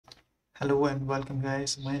Hello and welcome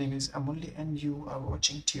guys, my name is Amulya and you are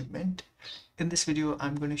watching TubeMint. In this video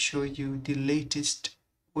I'm going to show you the latest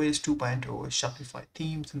OS 2.0 Shopify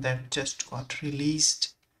themes that just got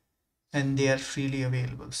released and they are freely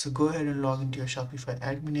available. So go ahead and log into your Shopify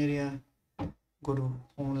admin area, go to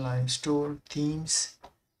online store, themes,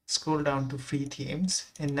 scroll down to free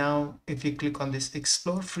themes, and now if you click on this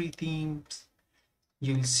explore free themes,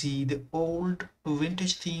 you'll see the old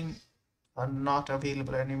vintage theme are not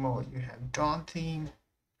available anymore. You have Dawn theme,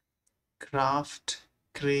 Craft,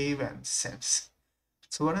 Crave, and Sense.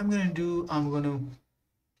 So what I'm going to do, I'm going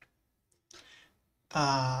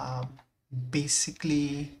to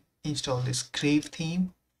basically install this Crave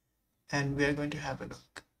theme and we're going to have a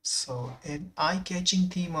look. So an eye-catching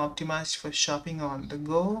theme optimized for shopping on the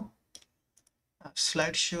go,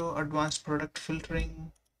 slideshow, advanced product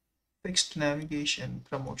filtering, fixed navigation,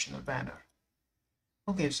 promotional banner.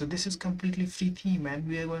 Okay, so this is completely free theme and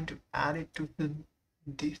we are going to add it to the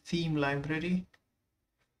theme library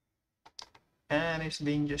and it's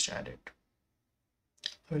being just added.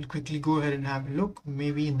 I will quickly go ahead and have a look.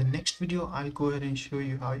 Maybe in the next video I'll go ahead and show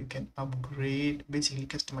you how you can upgrade, basically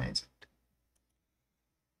customize it.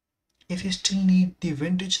 If you still need the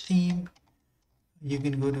vintage theme, you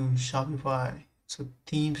can go to Shopify, so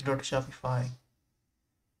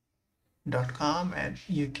themes.shopify.com, and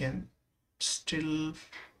you can still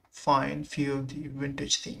find few of the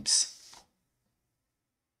vintage themes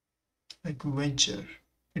like Venture,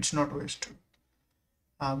 it's not OS 2,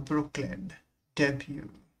 Brooklyn, Debut.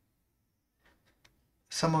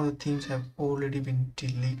 Some of the themes have already been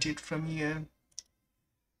deleted from here,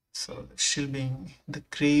 so still being the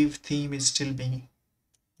Crave theme is still being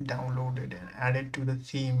downloaded and added to the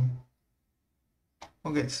theme.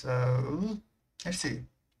 Okay, so let's see.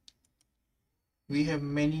 We have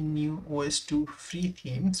many new OS 2 free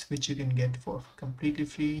themes which you can get for completely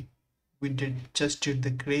free. We just did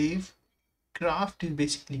the Crave. Craft is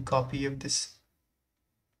basically a copy of this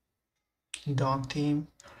Dawn theme.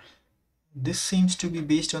 This seems to be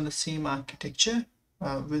based on the same architecture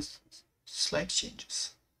with slight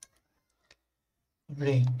changes.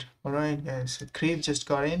 Great. Alright guys, so Crave just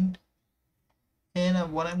got in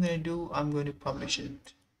and what I'm going to do, I'm going to publish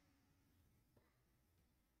it.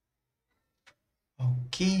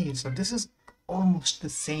 Okay, so this is almost the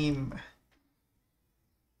same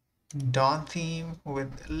Dawn theme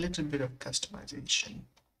with a little bit of customization.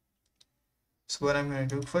 So what I'm going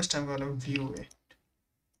to do, first I'm going to view it.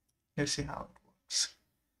 Let's see how it works.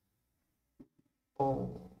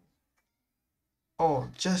 Oh,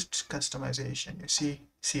 just customization. You see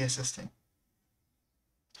CSS thing.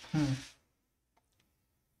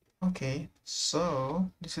 Okay,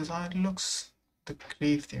 so this is how it looks. The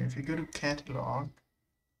Crave theme. If you go to catalog,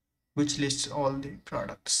 which lists all the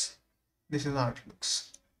products, this is how it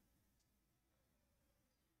looks.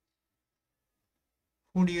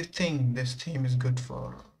 Who do you think this theme is good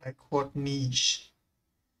for? Like what niche?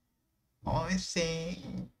 I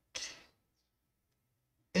think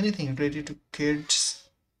anything related to kids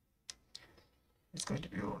is going to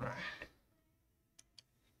be alright.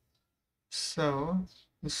 So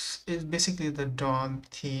this is basically the Dawn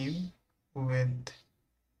theme with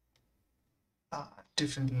a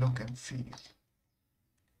different look and feel.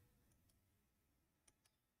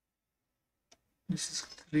 This is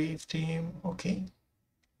Crave theme. Okay,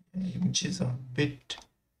 which is a bit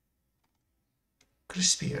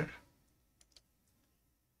crispier.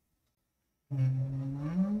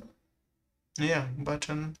 Yeah,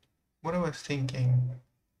 button. What I was thinking,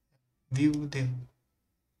 view the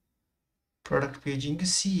product page. You can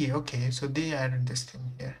see, okay, so they added this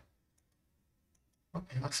thing here.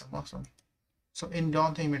 Okay, awesome. So in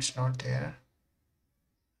Dawn theme it's not there,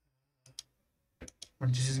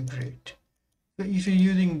 but this is great. So if you're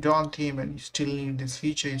using Dawn theme and you still need this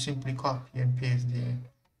feature, you simply copy and paste the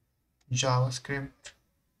JavaScript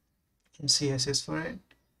and CSS for it,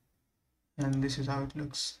 and this is how it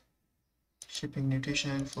looks. Shipping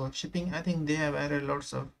notation for shipping. I think they have added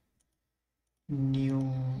lots of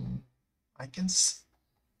new icons.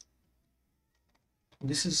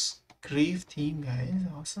 This is Crave theme, guys.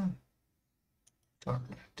 Awesome.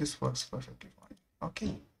 This works perfectly fine.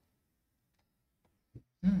 Okay.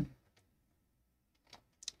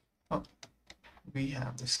 Oh, we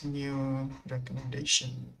have this new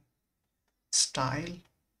recommendation style.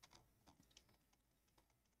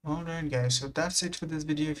 Alright guys, so that's it for this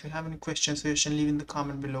video. If you have any questions, suggestions, leave in the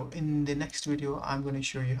comment below. In the next video, I'm going to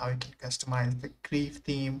show you how you can customize the Crave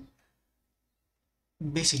theme.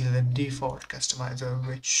 Basically the default customizer,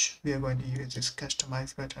 which we are going to use this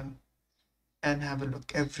customize button and have a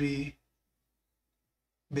look every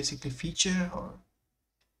basically feature or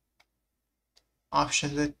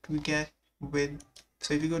options that we get with,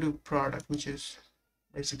 so if you go to product, which is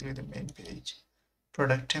basically the main page,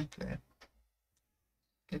 product template,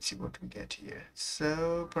 let's see what we get here.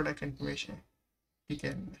 So product information, you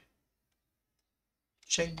can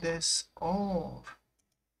check this, or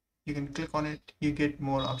you can click on it, you get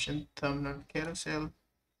more options: thumbnail, carousel,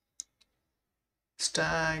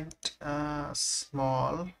 stacked,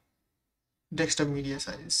 small, desktop media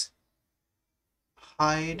size,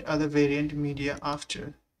 hide other variant media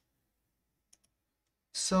after.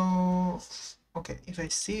 So okay, if I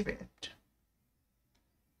save it,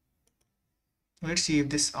 let's see if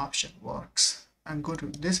this option works, and go to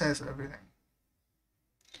this has everything.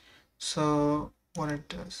 So what it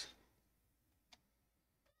does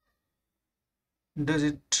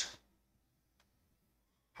it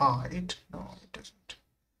hide? No, it doesn't.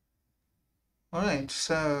 All right,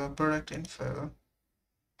 so product info,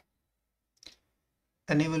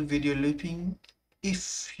 enable video looping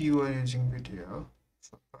if you are using video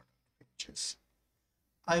for product pages.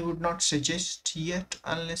 I would not suggest yet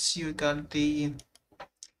unless you got the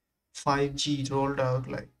 5G rolled out,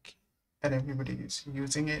 like, and everybody is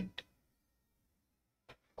using it,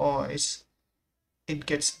 or it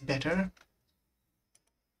gets better.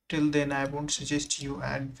 Till then, I won't suggest you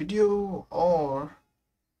add video or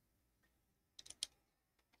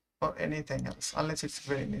anything else unless it's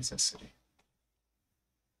very necessary.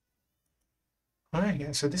 Alright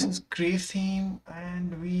guys, so this is Crave Theme,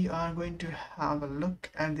 and we are going to have a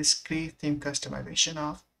look at this Crave Theme customization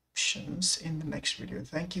options in the next video.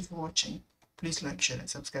 Thank you for watching. Please like, share and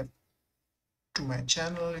subscribe to my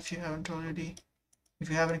channel if you haven't already. If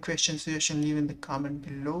you have any questions, suggestions, leave in the comment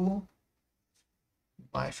below.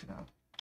 Bye for now.